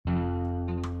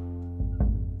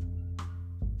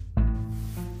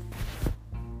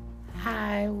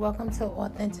Hi, welcome to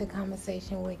Authentic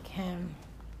Conversation with Kim.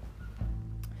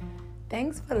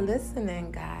 Thanks for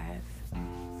listening, guys.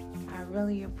 I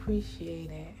really appreciate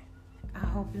it. I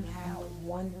hope you had a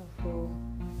wonderful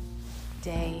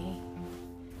day.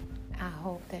 I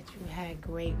hope that you had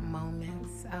great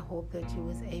moments. I hope that you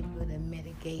was able to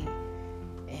mitigate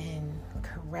and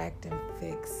correct and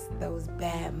fix those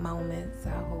bad moments.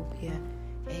 I hope you're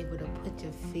able to put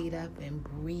your feet up and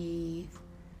breathe.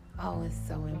 Oh, it's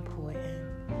so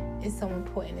important. It's so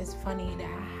important. It's funny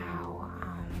that how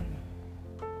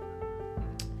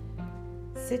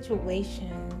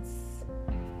situations,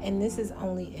 and this is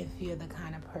only if you're the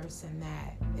kind of person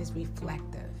that is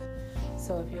reflective.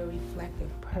 So if you're a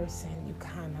reflective person, you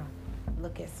kind of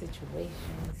look at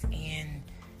situations and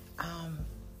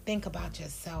think about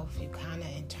yourself. You kind of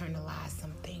internalize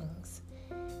some things.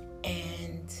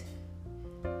 And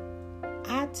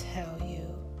I tell you,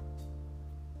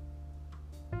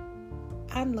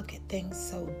 I look at things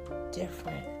so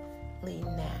differently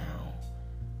now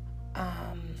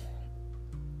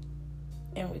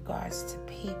in regards to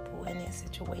people and their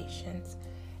situations.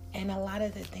 And a lot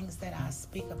of the things that I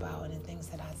speak about and the things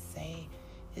that I say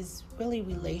is really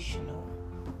relational,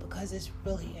 because it's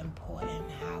really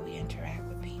important how we interact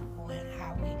with people and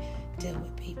how we deal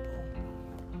with people.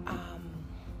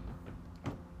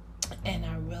 And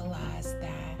I realized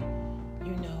that,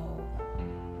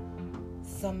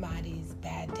 somebody's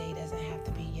bad day doesn't have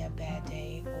to be your bad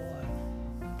day, or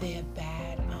their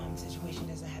bad situation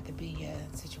doesn't have to be your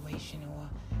situation, or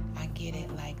I get it,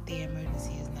 like their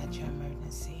emergency is not your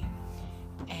emergency.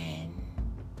 And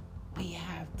we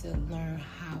have to learn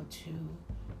how to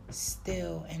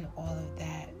still, in all of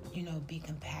that, be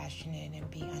compassionate and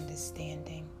be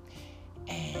understanding.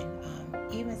 And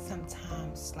even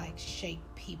sometimes like shake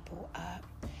people up.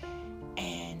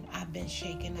 And I've been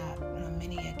shaken up on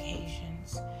many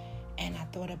occasions. And I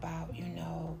thought about,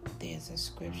 there's a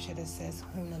scripture that says,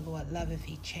 whom the Lord loveth,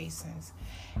 he chastens.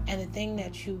 And the thing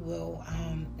that you will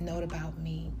note about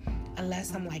me,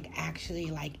 unless I'm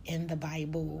actually in the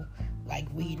Bible,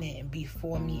 reading it and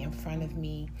before me, in front of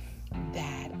me,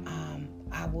 that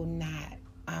I will not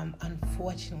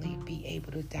unfortunately be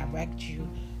able to direct you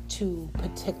to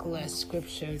particular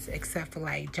scriptures, except for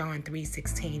John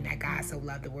 3:16, that God so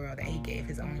loved the world that he gave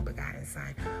his only begotten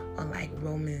son, or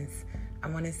Romans, I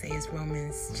want to say it's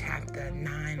Romans chapter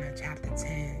 9 or chapter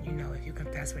 10, if you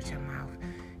confess with your mouth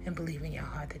and believe in your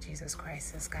heart that Jesus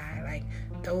Christ is God.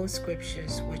 Those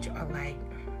scriptures, which are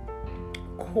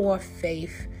core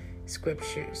faith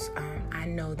scriptures, I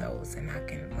know those, and I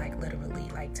can literally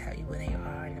tell you where they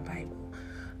are in the Bible.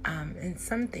 And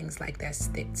some things that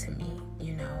stick to me,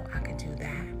 I could do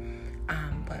that.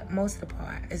 But most of the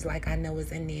part is I know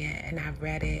it's in there, and I've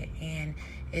read it, and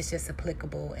it's just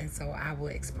applicable. And so I will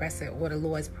express it, or the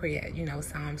Lord's Prayer,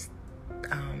 Psalms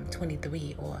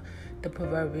 23, or the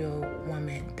proverbial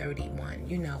woman 31,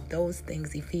 those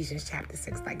things, Ephesians chapter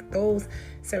 6, those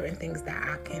certain things that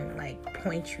I can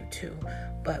point you to.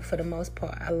 But for the most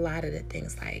part, a lot of the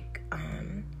things that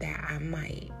I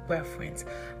might reference,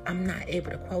 I'm not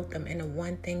able to quote them. And the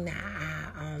one thing that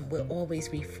I would always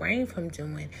refrain from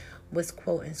doing was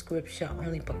quoting scripture,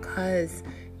 only because,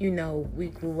 we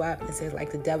grew up and said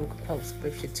the devil could quote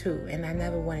scripture too. And I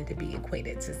never wanted to be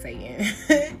equated to Satan.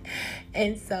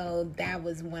 And so that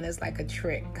was one, is a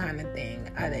trick kind of thing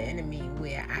of the enemy,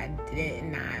 where I did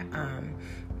not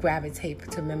gravitate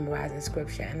to memorizing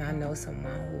scripture. And I know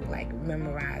someone who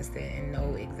memorized it and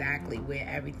know exactly where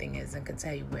everything is and can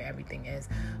tell you where everything is,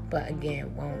 but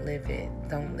again, won't live it,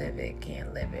 don't live it,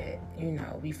 can't live it,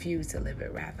 refuse to live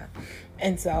it rather.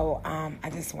 And so I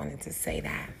just wanted to say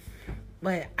that.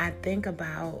 What I think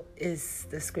about is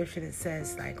the scripture that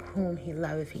says whom he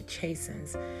loveth he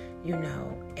chastens,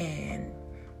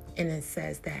 and it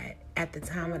says that at the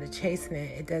time of the chastening,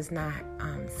 it does not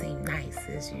seem nice.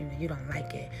 It's, you don't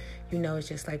like it. It's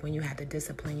just when you have to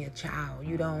discipline your child.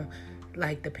 You don't,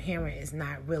 the parent is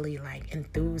not really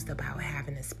enthused about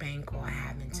having to spank or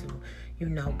having to,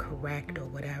 correct or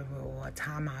whatever, or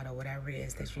time out or whatever it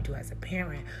is that you do as a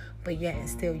parent. But yet and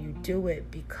still you do it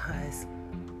because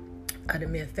of the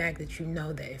mere fact that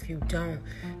that if you don't,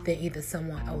 then either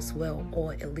someone else will,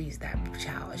 or it leads that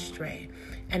child astray.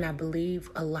 And I believe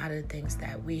a lot of the things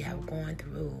that we have gone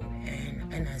through,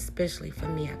 and especially for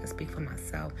me, I can speak for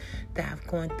myself, that I've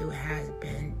gone through has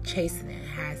been chastening,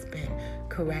 has been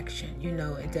correction.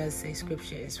 It does say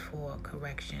scripture is for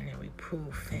correction and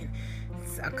reproof, and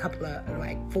it's a couple of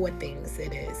 4 things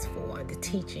it is for: the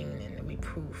teaching and the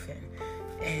reproof,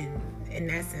 and in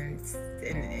essence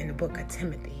in the book of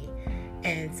Timothy.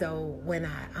 And so when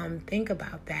I think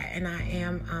about that, and I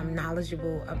am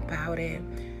knowledgeable about it,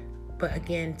 But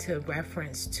again, to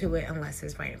reference to it, unless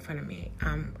it's right in front of me,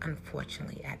 I'm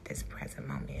unfortunately at this present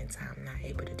moment in time not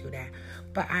able to do that.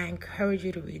 But I encourage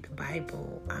you to read the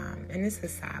Bible, and it's a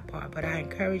sidebar, but I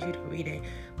encourage you to read it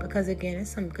because again, there's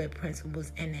some good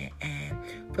principles in it. And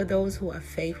for those who are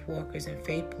faith walkers and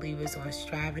faith believers, or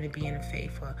striving to be in the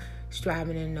faith, or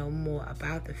striving to know more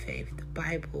about the faith, the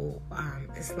Bible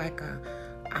is like a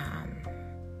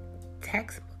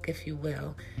textbook, if you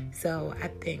will. So I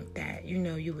think that,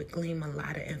 you would glean a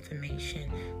lot of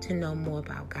information to know more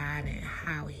about God and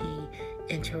how he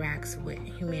interacts with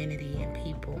humanity and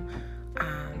people,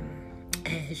 and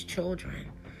his children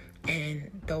and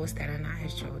those that are not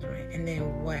his children. And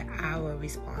then what our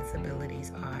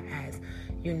responsibilities are as,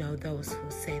 those who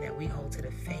say that we hold to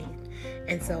the faith.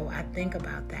 And so I think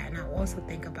about that. And I also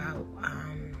think about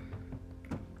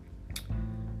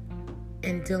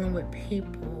in dealing with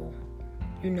people,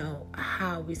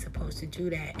 how we're supposed to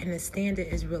do that. And the standard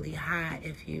is really high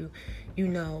if you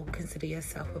consider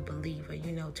yourself a believer,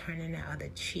 turning the other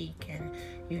cheek and,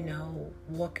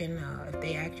 walking, if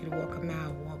they ask you to walk a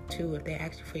mile, walk two. If they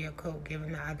ask you for your coat, give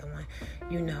them the other one,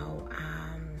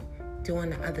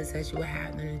 doing to others as you would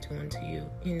have them to do unto you,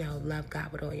 love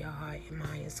God with all your heart, your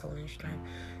mind, your soul, and strength.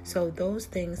 So those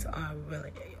things are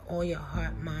really all your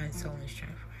heart, mind, soul, and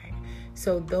strength, right?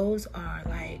 So those are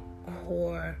like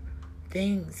core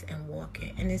things in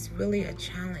walking, and it's really a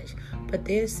challenge. But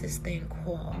there's this thing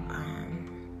called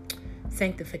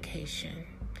sanctification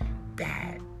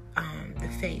that the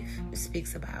faith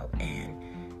speaks about, and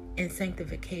in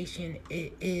sanctification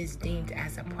it is deemed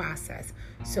as a process.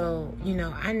 So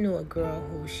I knew a girl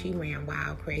who she ran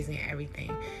wild, crazy, and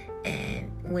everything, and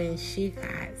when she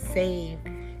got saved,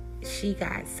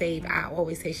 I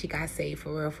always say she got saved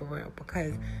for real,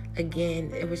 because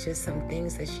again, it was just some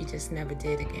things that she just never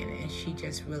did again, and she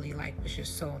just really was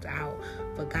just sold out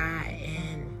for God.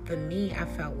 And for me, I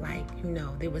felt like,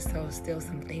 there was still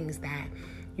some things that,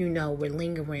 were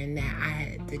lingering that I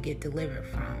had to get delivered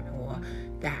from, or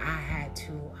that I had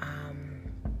to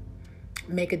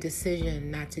make a decision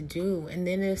not to do. And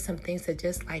then there's some things that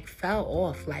just fell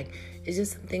off. It's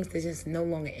just some things that just no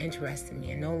longer interested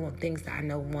me, and things that I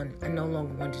no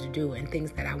longer wanted to do, and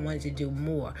things that I wanted to do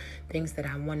more, things that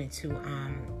I wanted to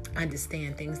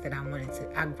understand, things that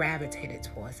I gravitated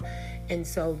towards. And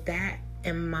so that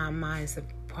in my mind is a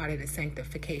part of the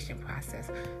sanctification process.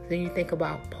 Then you think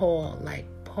about Paul,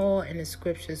 Paul in the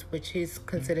scriptures, which is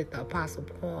considered the Apostle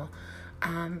Paul,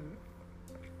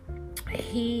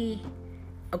 he,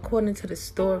 according to the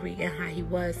story and how he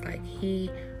was,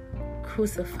 he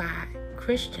crucified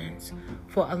Christians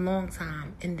for a long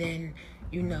time, and then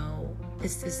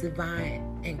it's this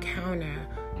divine encounter,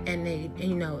 and they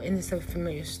and it's a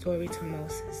familiar story to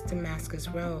Moses, Damascus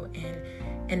Road,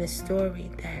 and the story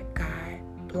that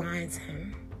God blinds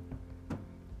him,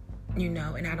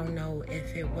 and I don't know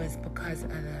if it was because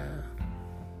of the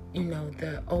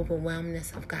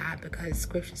overwhelmness of God, because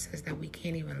scripture says that we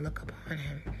can't even look upon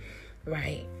him,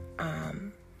 right?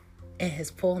 In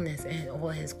his fullness and all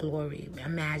his glory.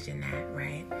 Imagine that,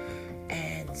 right?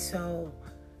 And so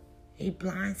he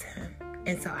blinds him.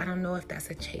 And so I don't know if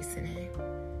that's a chastening.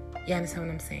 You understand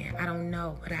what I'm saying? I don't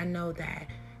know, but I know that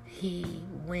he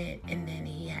went, and then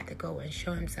he had to go and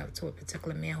show himself to a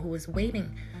particular man who was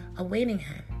awaiting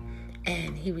him.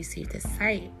 And he received his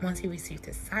sight. Once he received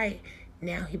his sight,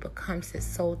 now he becomes this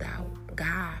sold out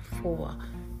guy for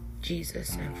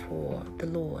Jesus and for the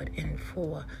Lord, and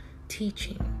for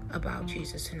teaching about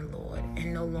Jesus and the Lord,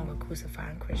 and no longer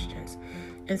crucifying Christians.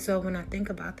 And so when I think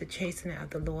about the chastening of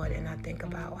the Lord, and I think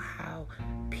about how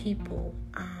people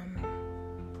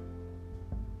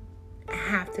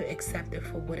have to accept it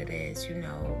for what it is,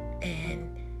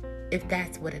 and if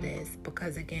that's what it is,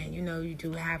 because again, you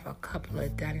do have a couple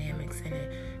of dynamics in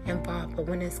it involved, but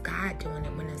when it's God doing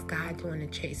it, when it's God doing the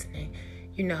chastening,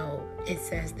 it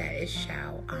says that it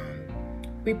shall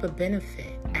reap a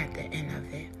benefit at the end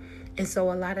of it. And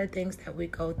so a lot of things that we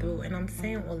go through, and I'm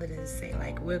saying all of this to say,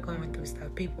 we're going through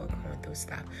stuff, people are going through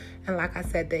stuff. And like I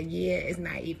said, the year is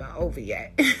not even over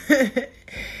yet.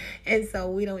 And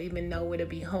so we don't even know where to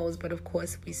be holds, but of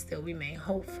course we still remain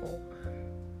hopeful.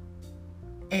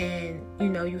 And,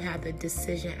 you have the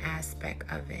decision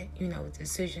aspect of it,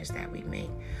 decisions that we make.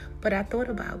 But I thought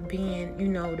about being,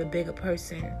 the bigger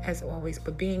person as always,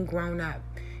 but being grown up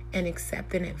and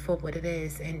accepting it for what it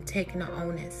is and taking the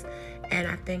onus. And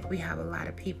I think we have a lot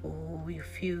of people who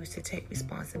refuse to take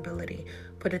responsibility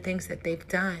for the things that they've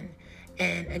done.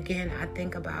 And again, I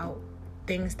think about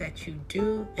things that you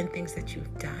do and things that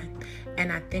you've done. And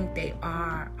I think they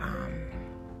are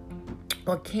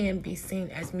or can be seen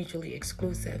as mutually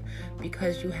exclusive,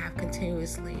 because you have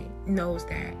continuously knows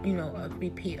that,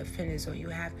 repeat offenders, or you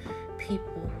have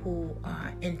people who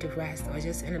are in duress, or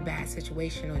just in a bad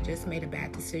situation, or just made a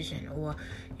bad decision, or,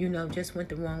 just went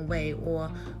the wrong way,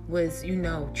 or was,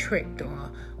 tricked,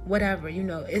 or whatever.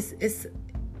 It's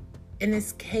in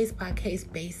this case-by-case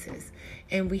basis.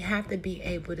 And we have to be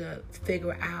able to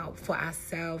figure out for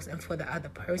ourselves and for the other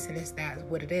person, is that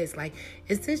what it is. Like,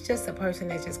 is this just a person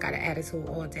that just got an attitude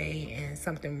all day and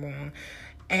something wrong?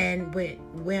 And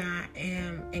where I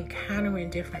am encountering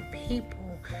different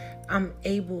people, I'm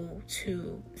able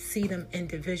to see them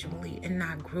individually and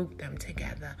not group them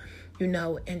together,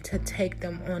 and to take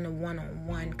them on a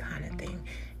one-on-one kind of thing.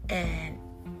 And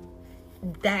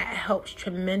that helps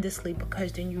tremendously,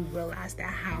 because then you realize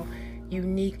that how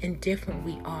unique and different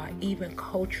we are, even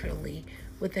culturally,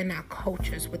 within our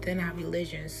cultures, within our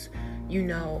religions,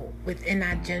 within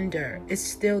our gender. It's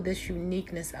still this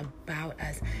uniqueness about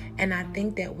us. And I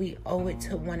think that we owe it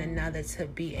to one another to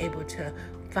be able to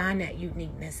find that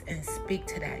uniqueness and speak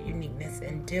to that uniqueness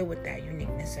and deal with that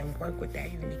uniqueness and work with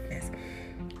that uniqueness.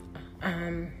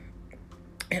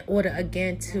 In order,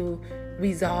 again, to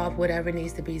resolve whatever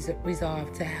needs to be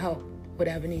resolved, to help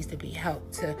whatever needs to be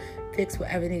helped, to fix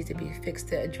whatever needs to be fixed,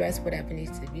 to address whatever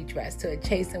needs to be addressed, to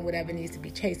chasten whatever needs to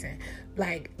be chastened.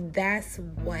 Like, that's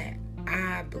what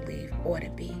I believe ought to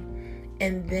be.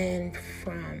 And then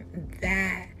from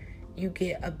that, you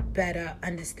get a better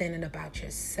understanding about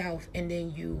yourself, and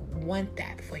then you want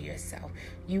that for yourself.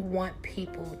 You want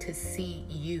people to see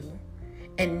you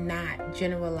and not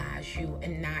generalize you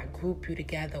and not group you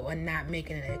together, or not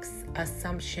making an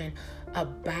assumption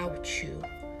about you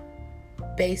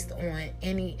based on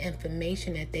any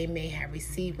information that they may have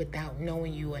received without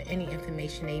knowing you, or any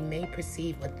information they may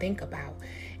perceive or think about.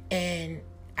 And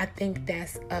I think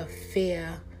that's a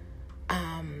fair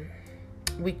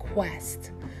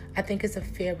request. I think it's a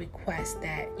fair request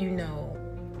that,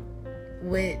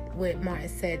 what Martin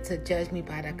said, to judge me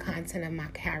by the content of my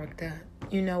character.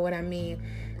 You know what I mean?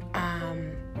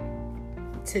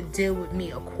 To deal with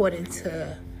me according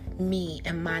to me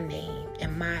and my name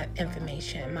and my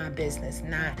information and my business,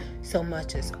 not so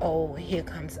much as, oh, here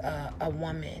comes a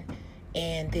woman,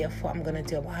 and therefore I'm going to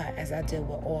deal with her as I deal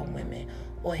with all women.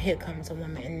 Or here comes a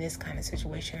woman in this kind of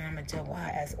situation, and I'm going to deal with her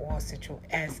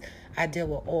as I deal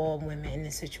with all women in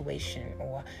this situation.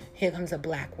 Or here comes a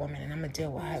black woman, and I'm going to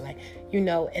deal with her. Like,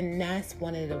 and that's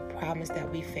one of the problems that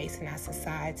we face in our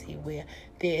society, where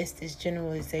there is this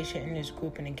generalization and this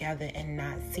grouping together, and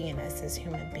not seeing us as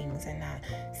human beings, and not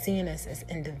seeing us as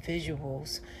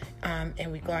individuals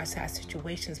in regards to our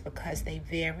situations, because they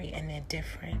vary and they're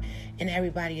different. And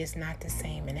everybody is not the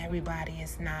same, and everybody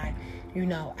is not,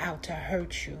 out to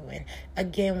hurt you. And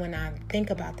again, when I think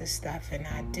about this stuff and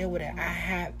I deal with it,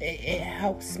 it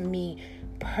helps me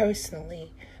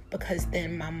personally, because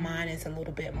then my mind is a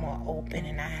little bit more open,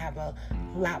 and I have a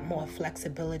lot more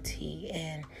flexibility,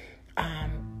 and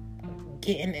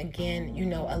getting, again,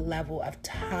 a level of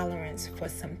tolerance for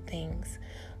some things,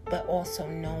 but also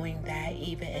knowing that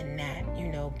even in that,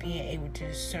 being able to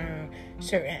discern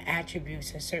certain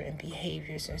attributes and certain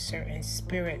behaviors and certain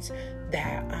spirits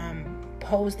that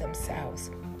pose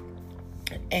themselves,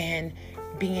 and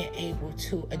being able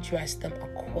to address them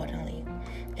accordingly.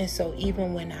 And so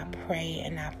even when I pray,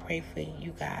 and I pray for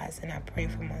you guys, and I pray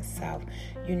for myself,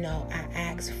 I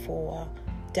ask for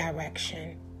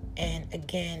direction. And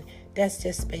again, that's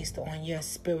just based on your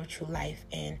spiritual life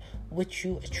and what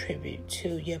you attribute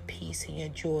to your peace and your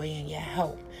joy and your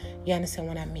health. You understand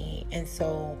what I mean? And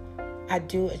so I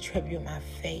do attribute my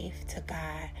faith to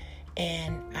God.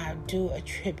 And I do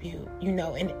attribute,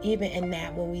 and even in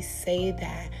that, when we say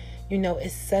that,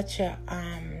 it's such a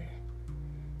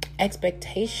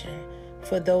expectation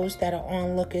for those that are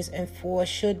onlookers, and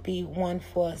should be one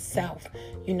for self,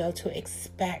 to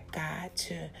expect God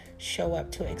to show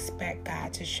up, to expect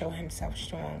God to show himself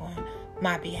strong on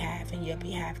my behalf and your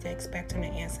behalf, to expect him to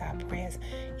answer our prayers.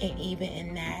 And even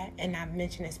in that, and I've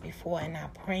mentioned this before, in our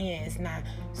praying is not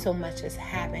so much as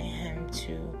having him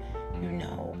to,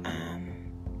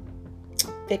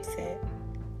 fix it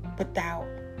without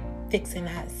fixing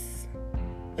us,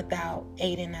 without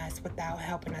aiding us, without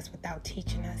helping us, without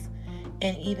teaching us.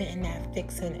 And even in that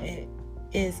fixing, it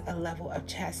is a level of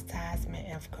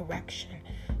chastisement, of correction.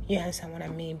 You understand what I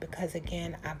mean? Because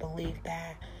again, I believe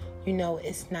that,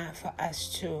 it's not for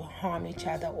us to harm each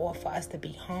other or for us to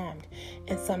be harmed.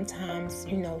 And sometimes,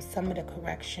 some of the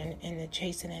correction and the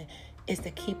chastening is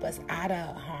to keep us out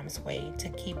of harm's way, to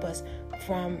keep us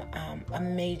from a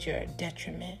major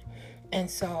detriment. And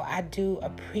so I do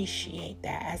appreciate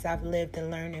that. As I've lived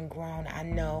and learned and grown, I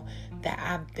know that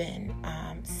I've been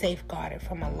safeguarded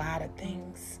from a lot of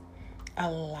things.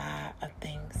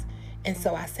 And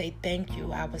so I say thank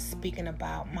you. I was speaking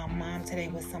about my mom today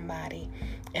with somebody,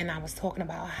 and I was talking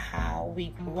about how we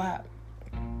grew up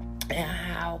and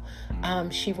how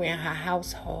she ran her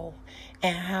household,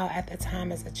 and how at the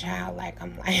time as a child,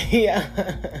 I'm like, yeah,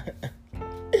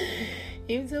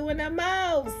 you doing the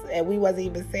most. And we wasn't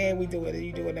even saying you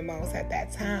doing the most at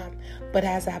that time. But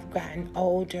as I've gotten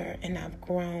older and I've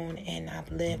grown and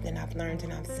I've lived and I've learned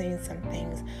and I've seen some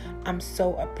things, I'm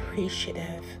so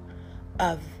appreciative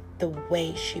of the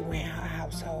way she ran her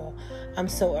household. I'm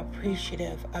so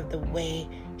appreciative of the way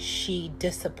she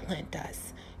disciplined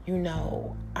us.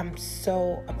 I'm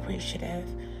so appreciative,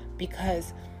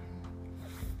 because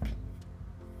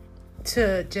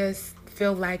to just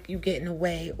feel like you getting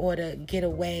away, or to get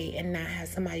away and not have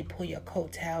somebody pull your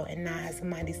coattail, and not have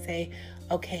somebody say,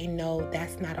 okay, no,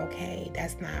 that's not okay.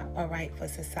 That's not all right for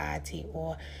society.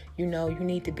 Or, you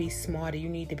need to be smarter. You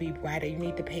need to be brighter. You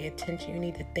need to pay attention. You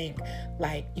need to think.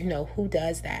 Who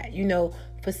does that?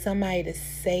 For somebody to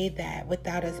say that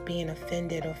without us being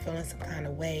offended or feeling some kind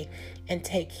of way, and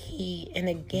take heed. And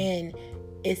again,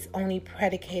 it's only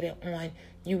predicated on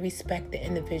you respect the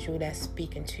individual that's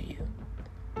speaking to you.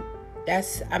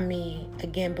 Because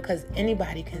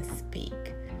anybody can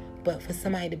speak, but for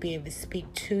somebody to be able to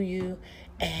speak to you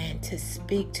and to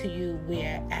speak to you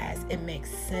whereas it makes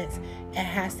sense, it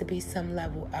has to be some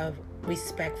level of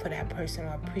respect for that person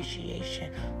or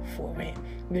appreciation for it.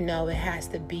 It has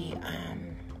to be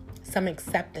some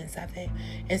acceptance of it.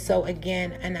 And so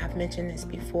again, and I've mentioned this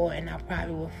before, and I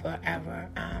probably will forever,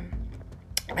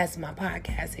 as my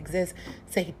podcast exists,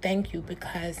 say thank you,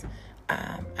 because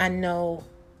I know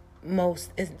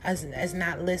most is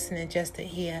not listening just to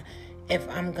hear if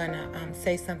I'm gonna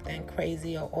say something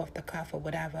crazy or off the cuff or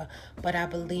whatever, but I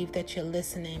believe that you're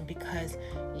listening because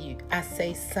I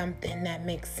say something that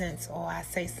makes sense, or I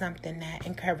say something that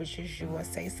encourages you, or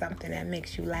say something that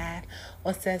makes you laugh,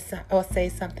 or say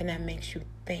something that makes you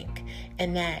think,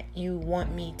 and that you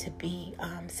want me to be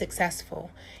successful.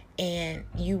 And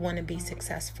you want to be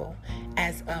successful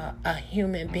as a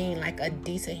human being, like a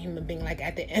decent human being. Like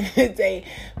at the end of the day,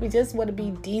 we just want to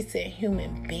be decent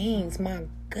human beings. My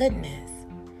goodness.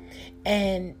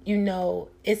 And,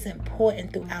 it's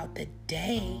important throughout the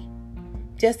day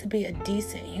just to be a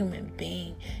decent human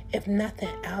being, if nothing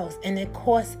else. And it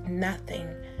costs nothing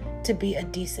to be a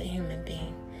decent human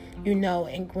being.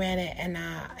 And granted, and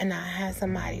I had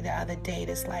somebody the other day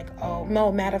that's like, oh,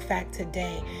 no, matter of fact,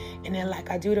 today, and they're like,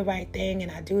 I do the right thing,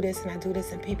 and I do this,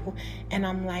 and people, and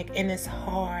I'm like, and it's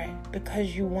hard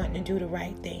because you want to do the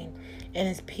right thing, and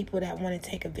it's people that want to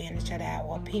take advantage of that,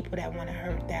 or people that want to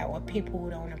hurt that, or people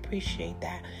who don't appreciate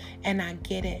that, and I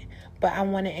get it, but I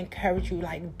want to encourage you,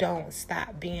 don't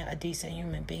stop being a decent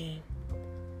human being,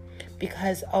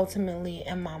 because ultimately,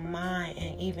 in my mind,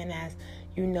 and even as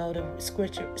the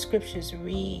scriptures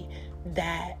read,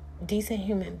 that decent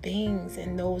human beings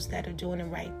and those that are doing the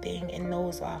right thing, and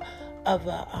those are of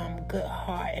a good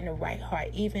heart and a right heart,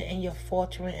 even in your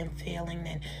faltering and failing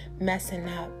and messing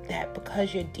up, that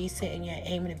because you're decent and you're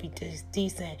aiming to be just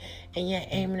decent and you're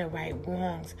aiming to right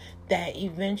wrongs, that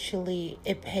eventually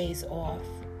it pays off.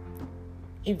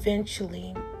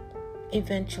 Eventually.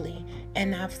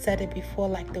 And I've said it before,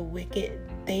 the wicked,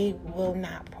 they will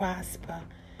not prosper.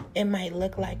 It might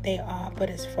look like they are, but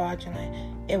it's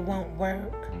fraudulent. It won't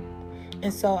work.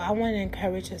 And so I want to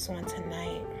encourage us on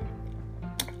tonight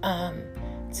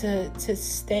to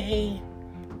stay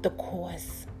the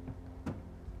course.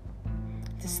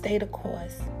 To stay the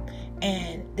course.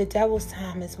 And the devil's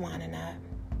time is winding up.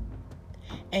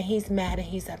 And he's mad and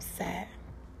he's upset.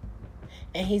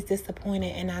 And he's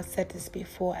disappointed, and I've said this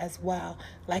before as well.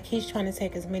 He's trying to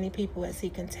take as many people as he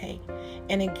can take.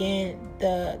 And again,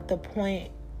 the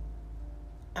point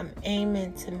I'm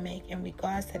aiming to make in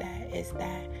regards to that is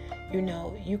that,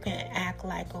 you can act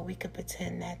like, or we could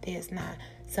pretend that there's not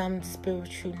some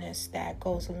spiritualness that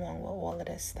goes along with all of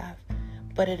this stuff.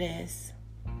 But it is.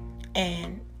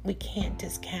 And we can't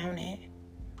discount it.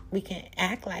 We can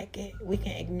act like it. We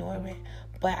can ignore it.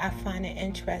 But I find it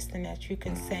interesting that you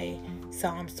can say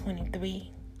Psalms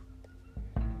 23,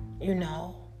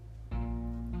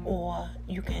 or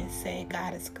you can say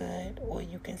God is good, or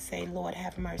you can say Lord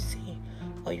have mercy,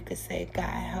 or you can say God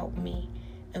help me.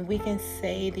 And we can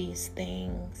say these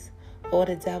things, or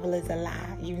the devil is a lie.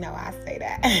 I say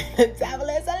that. The devil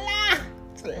is a lie.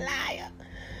 It's a liar.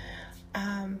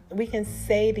 We can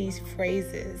say these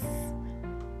phrases,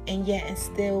 and yet and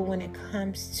still when it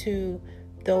comes to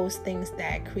those things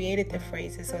that created the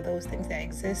phrases, or those things that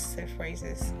exist the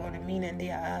phrases, or the meaning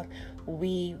thereof,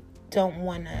 we don't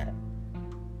want to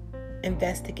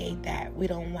investigate that. We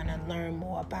don't want to learn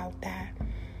more about that.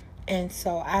 And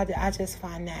so I just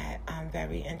find that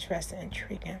very interesting,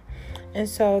 intriguing. And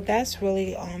so that's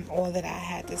really all that I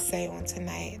had to say on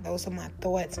tonight. Those are my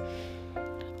thoughts.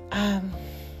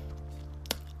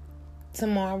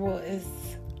 Tomorrow is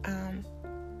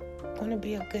going to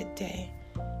be a good day.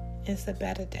 It's a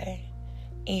better day.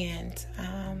 And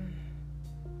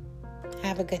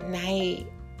have a good night.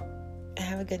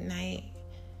 Have a good night.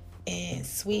 And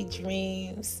sweet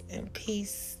dreams and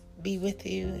peace be with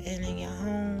you and in your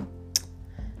home.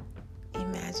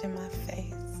 Imagine my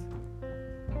face.